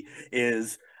hockey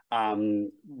is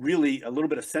really a little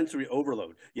bit of sensory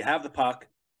overload. You have the puck,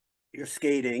 you're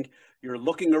skating, you're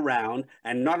looking around,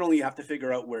 and not only you have to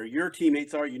figure out where your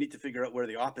teammates are, you need to figure out where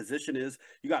the opposition is.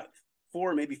 You got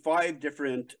 4, maybe 5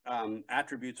 different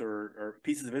attributes or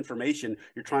pieces of information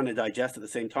you're trying to digest at the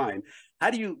same time. How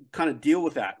do you kind of deal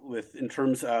with that in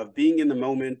terms of being in the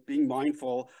moment, being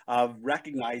mindful of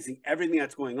recognizing everything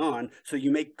that's going on so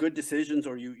you make good decisions,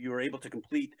 or you are able to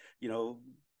complete,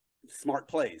 smart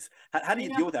plays? How do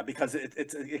you deal with that? Because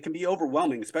it can be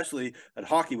overwhelming, especially at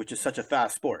hockey, which is such a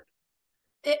fast sport.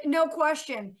 No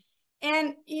question.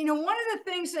 And, one of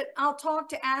the things that I'll talk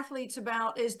to athletes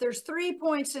about is there's 3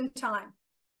 points in time.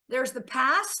 There's the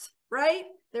past, right?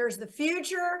 There's the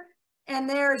future, and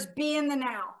there's be in the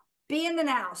now. Be in the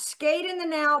now, skate in the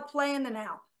now, play in the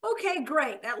now. Okay,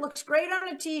 great. That looks great on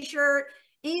a t-shirt.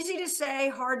 Easy to say,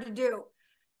 hard to do.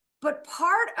 But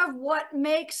part of what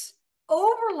makes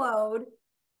overload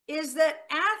is that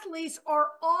athletes are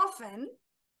often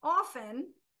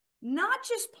not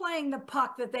just playing the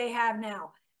puck that they have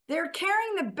now. They're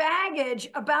carrying the baggage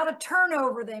about a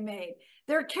turnover they made.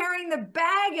 They're carrying the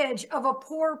baggage of a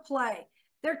poor play.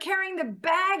 They're carrying the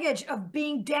baggage of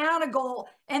being down a goal,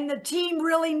 and the team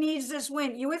really needs this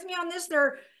win. You with me on this?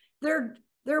 They're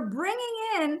bringing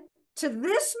in to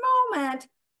this moment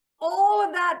all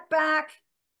of that back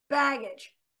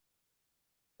baggage.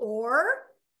 Or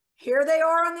here they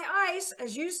are on the ice,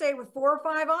 as you say, with 4 or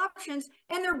 5 options,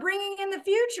 and they're bringing in the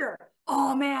future.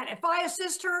 Oh man, if I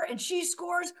assist her and she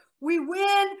scores, we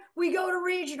win, we go to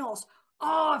regionals.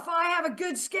 Oh, if I have a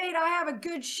good skate, I have a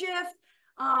good shift.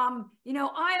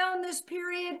 I own this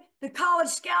period. The college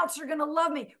scouts are going to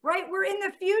love me, right? We're in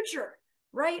the future,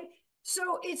 right?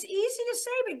 So it's easy to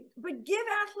say, but give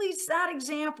athletes that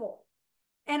example.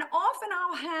 And often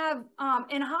I'll have,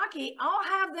 in hockey, I'll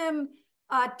have them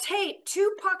tape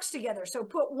 2 pucks together. So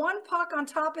put 1 puck on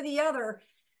top of the other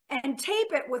and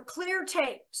tape it with clear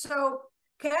tape. So,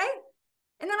 okay.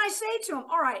 And then I say to them,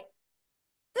 all right,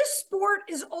 this sport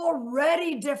is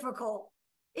already difficult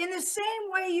in the same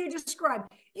way you described.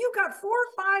 You've got 4 or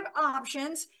 5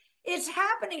 options. It's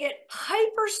happening at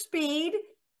hyper speed.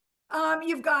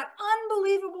 You've got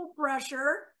unbelievable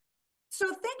pressure. So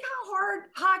think how hard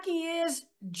hockey is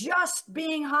just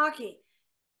being hockey.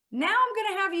 Now I'm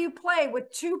going to have you play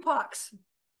with 2 pucks.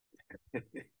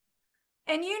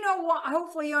 And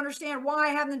hopefully you understand why I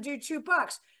have them do 2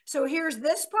 pucks. So here's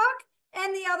this puck,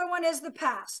 and the other one is the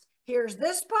past. Here's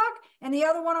this puck, and the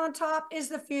other one on top is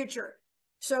the future.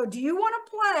 So do you want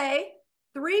to play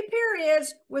 3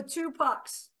 periods with 2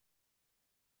 pucks?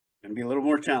 Going to be a little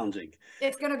more challenging.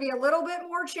 It's going to be a little bit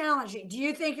more challenging. Do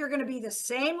you think you're going to be the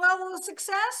same level of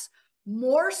success,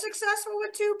 more successful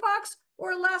with 2 pucks,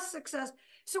 or less success?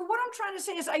 So what I'm trying to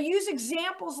say is I use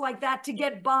examples like that to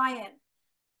get buy-in.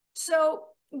 So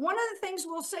one of the things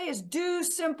we'll say is do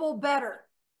simple better.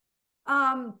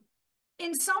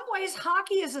 In some ways,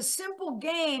 hockey is a simple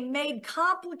game made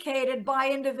complicated by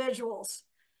individuals.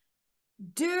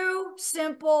 Do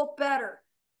simple better.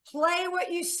 Play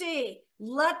what you see.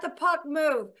 Let the puck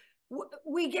move.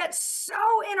 We get so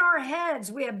in our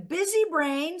heads. We have busy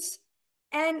brains.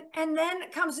 And then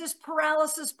comes this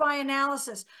paralysis by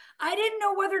analysis. I didn't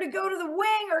know whether to go to the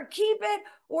wing or keep it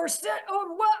or sit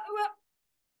or what.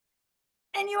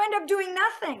 And you end up doing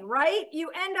nothing, right?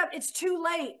 You end up, it's too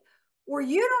late. Or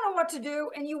you don't know what to do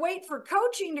and you wait for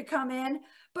coaching to come in.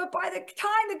 But by the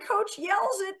time the coach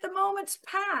yells it, the moment's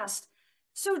passed.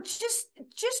 So just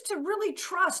to really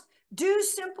trust, do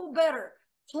simple better.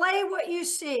 Play what you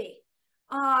see.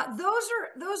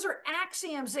 Those are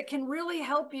axioms that can really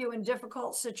help you in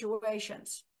difficult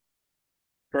situations.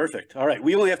 Perfect. All right.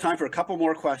 We only have time for a couple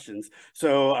more questions.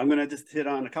 So I'm going to just hit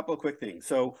on a couple of quick things.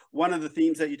 So one of the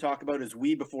themes that you talk about is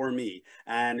we before me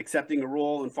and accepting a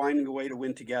role and finding a way to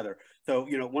win together. So,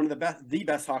 one of the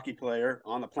best hockey player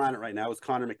on the planet right now is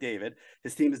Connor McDavid.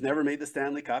 His team has never made the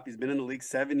Stanley Cup. He's been in the league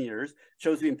 7 years.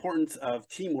 Shows the importance of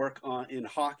teamwork in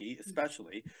hockey,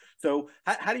 especially. So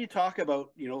how do you talk about,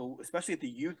 especially at the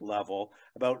youth level,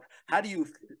 about how do you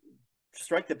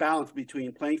strike the balance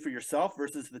between playing for yourself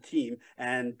versus the team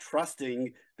and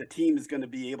trusting the team is going to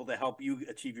be able to help you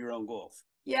achieve your own goals?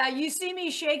 Yeah, you see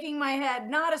me shaking my head,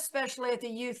 not especially at the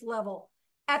youth level.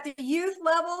 At the youth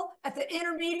level, at the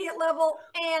intermediate level,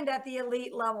 and at the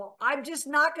elite level. I'm just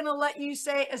not going to let you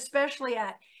say especially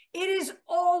at. It is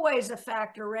always a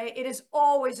factor, Ray. It is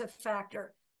always a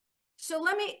factor. So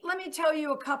let me tell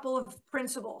you a couple of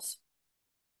principles.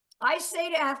 I say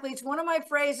to athletes, one of my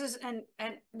phrases, and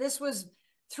this was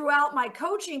throughout my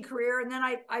coaching career, and then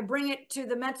I bring it to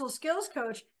the mental skills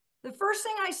coach. The first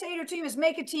thing I say to a team is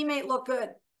make a teammate look good.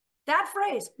 That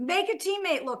phrase, make a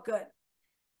teammate look good.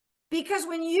 Because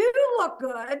when you look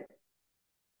good,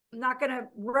 I'm not going to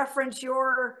reference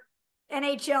your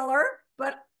NHLer,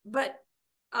 but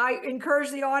I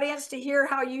encourage the audience to hear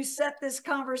how you set this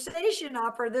conversation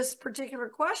up or this particular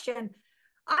question.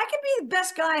 I can be the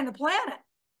best guy on the planet.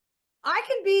 I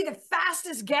can be the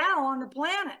fastest gal on the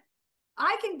planet.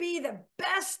 I can be the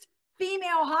best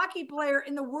female hockey player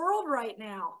in the world right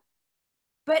now.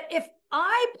 But if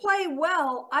I play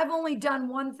well, I've only done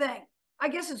one thing. I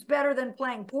guess it's better than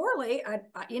playing poorly.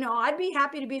 I'd be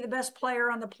happy to be the best player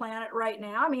on the planet right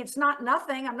now. I mean, it's not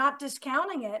nothing. I'm not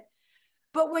discounting it.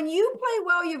 But when you play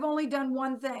well, you've only done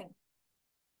one thing.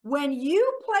 When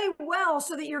you play well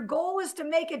so that your goal is to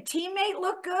make a teammate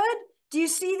look good, do you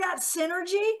see that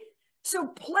synergy? So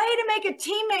play to make a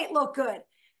teammate look good.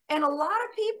 And a lot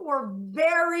of people are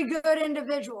very good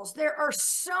individuals. There are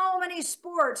so many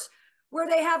sports where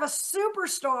they have a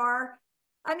superstar.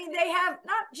 I mean, they have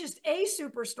not just a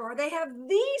superstar, they have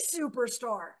the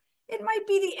superstar. It might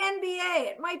be the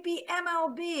NBA, it might be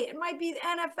MLB, it might be the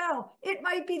NFL, it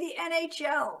might be the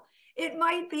NHL, it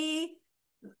might be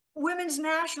women's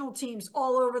national teams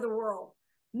all over the world.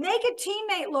 Make a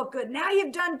teammate look good. Now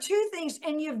you've done two things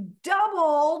and you've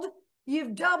doubled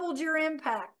your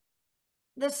impact.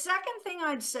 The second thing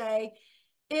I'd say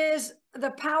is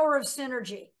the power of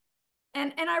synergy.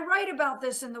 And I write about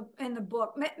this in the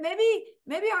book.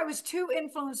 Maybe I was too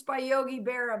influenced by Yogi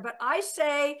Berra, but I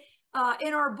say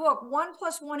in our book, 1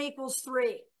 + 1 =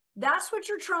 3. That's what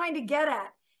you're trying to get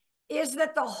at, is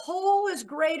that the whole is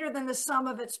greater than the sum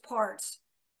of its parts.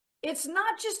 It's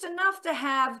not just enough to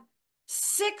have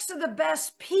 6 of the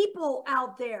best people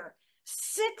out there,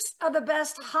 6 of the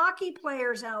best hockey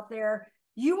players out there.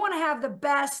 You want to have the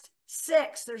best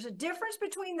 6. There's a difference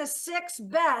between the 6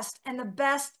 best and the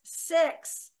best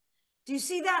 6. Do you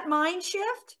see that mind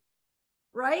shift?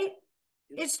 Right?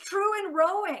 It's true in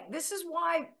rowing. This is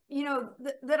why,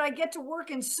 that I get to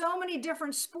work in so many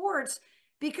different sports,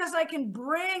 because I can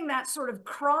bring that sort of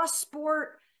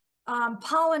cross-sport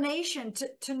pollination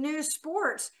to new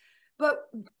sports. But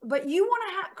you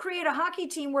want to create a hockey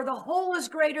team where the whole is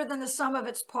greater than the sum of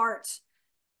its parts.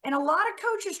 And a lot of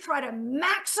coaches try to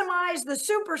maximize the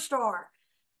superstar,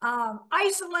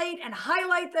 isolate and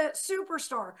highlight the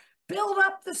superstar, build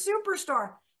up the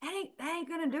superstar. That ain't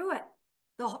going to do it.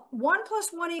 The 1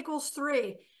 + 1 =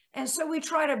 3. And so we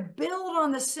try to build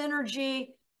on the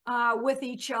synergy with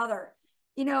each other.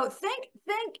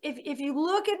 Think if you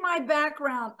look at my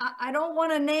background, I don't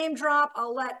want to name drop.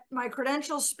 I'll let my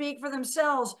credentials speak for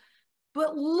themselves.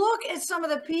 But look at some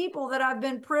of the people that I've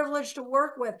been privileged to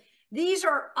work with. These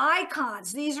are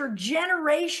icons. These are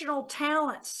generational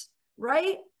talents,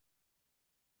 right?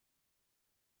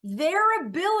 Their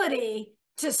ability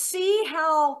to see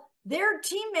how their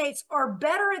teammates are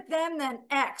better at them than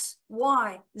X,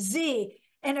 Y, Z,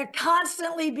 and to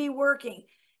constantly be working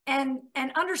and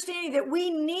understanding that we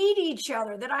need each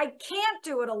other, that I can't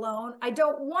do it alone. I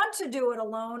don't want to do it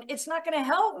alone. It's not going to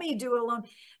help me do it alone.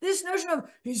 This notion of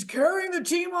he's carrying the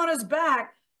team on his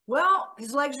back. Well,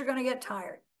 his legs are going to get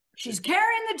tired. She's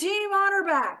carrying the team on her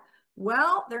back.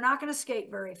 Well, they're not going to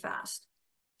skate very fast.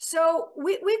 So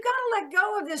we've got to let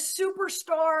go of this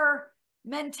superstar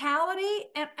mentality.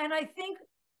 And I think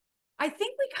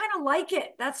we kind of like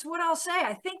it. That's what I'll say.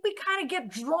 I think we kind of get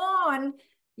drawn,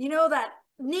 that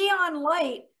neon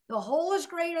light. The whole is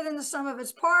greater than the sum of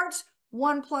its parts.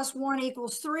 1 + 1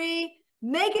 = 3.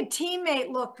 Make a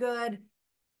teammate look good.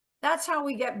 That's how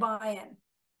we get buy-in.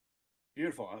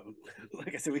 Beautiful.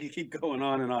 Like I said, we can keep going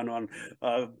on and on,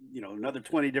 another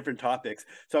 20 different topics.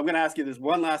 So I'm going to ask you this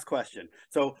one last question.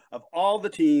 So of all the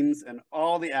teams and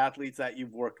all the athletes that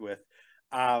you've worked with,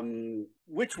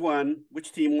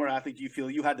 which team or athlete do you feel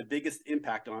you had the biggest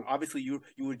impact on? Obviously, you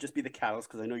would just be the catalyst,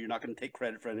 because I know you're not going to take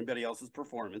credit for anybody else's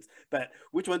performance, but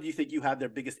which one do you think you had their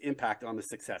biggest impact on the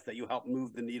success, that you helped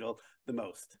move the needle the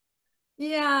most?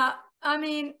 Yeah, I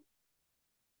mean,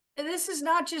 this is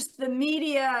not just the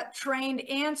media trained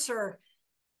answer.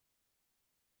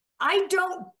 I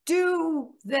don't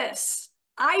do this.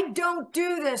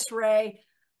 Ray.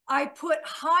 I put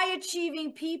high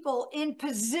achieving people in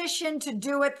position to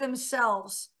do it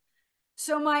themselves.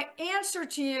 So my answer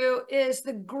to you is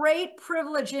the great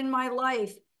privilege in my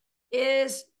life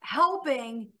is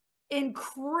helping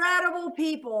incredible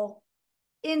people,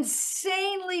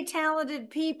 insanely talented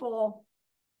people,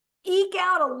 eke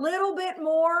out a little bit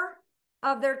more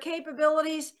of their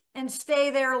capabilities and stay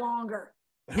there longer.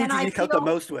 Who did you eke out the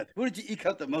most with? Who did you eke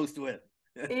out the most with?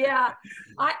 Yeah,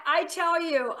 I tell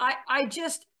you,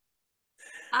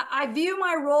 I view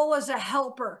my role as a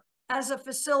helper, as a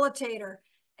facilitator.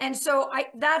 And so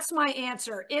that's my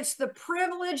answer. It's the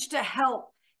privilege to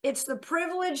help. It's the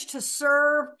privilege to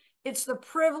serve. It's the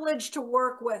privilege to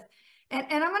work with. And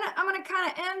I'm gonna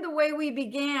kind of end the way we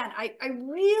began. I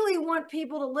really want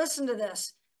people to listen to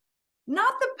this.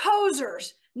 Not the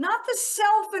posers, not the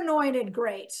self-anointed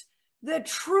greats, the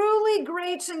truly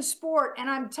greats in sport. And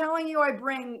I'm telling you, I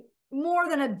bring more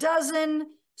than a dozen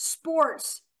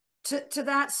sports to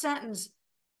that sentence.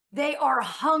 They are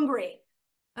hungry.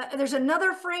 There's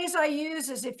another phrase I use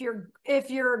is if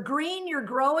you're green, you're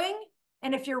growing,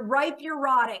 and if you're ripe, you're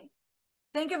rotting.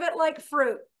 Think of it like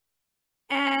fruit.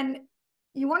 And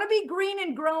you want to be green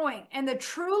and growing, and the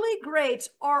truly greats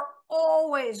are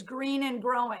always green and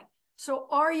growing. So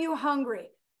are you hungry?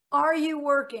 Are you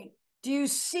working? Do you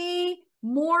see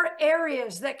more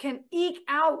areas that can eke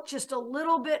out just a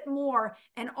little bit more?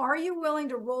 And are you willing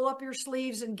to roll up your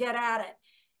sleeves and get at it?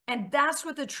 And that's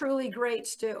what the truly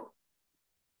greats do.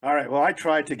 All right. Well, I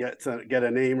tried to get a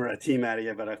name or a team out of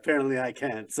you, but apparently I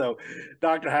can't. So,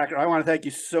 Dr. Hacker, I want to thank you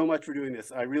so much for doing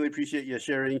this. I really appreciate you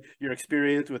sharing your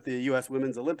experience with the U.S.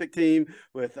 Women's Olympic team,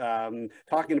 with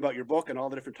talking about your book and all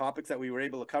the different topics that we were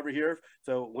able to cover here.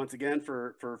 So, once again,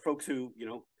 for folks who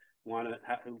want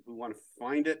to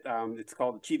find it, it's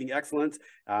called Achieving Excellence.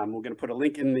 We're going to put a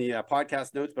link in the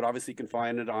podcast notes, but obviously you can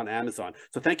find it on Amazon.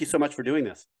 So, thank you so much for doing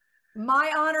this.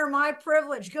 My honor, my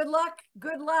privilege. Good luck.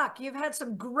 Good luck. You've had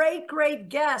some great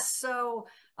guests. So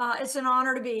it's an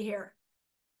honor to be here.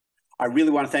 I really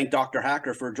want to thank Dr.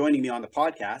 Hacker for joining me on the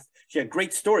podcast. She had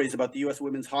great stories about the U.S.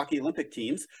 Women's Hockey Olympic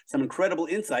teams, some incredible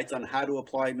insights on how to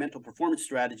apply mental performance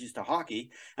strategies to hockey,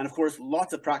 and of course,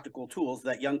 lots of practical tools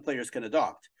that young players can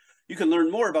adopt. You can learn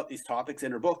more about these topics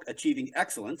in her book, Achieving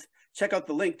Excellence. Check out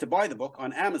the link to buy the book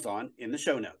on Amazon in the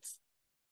show notes.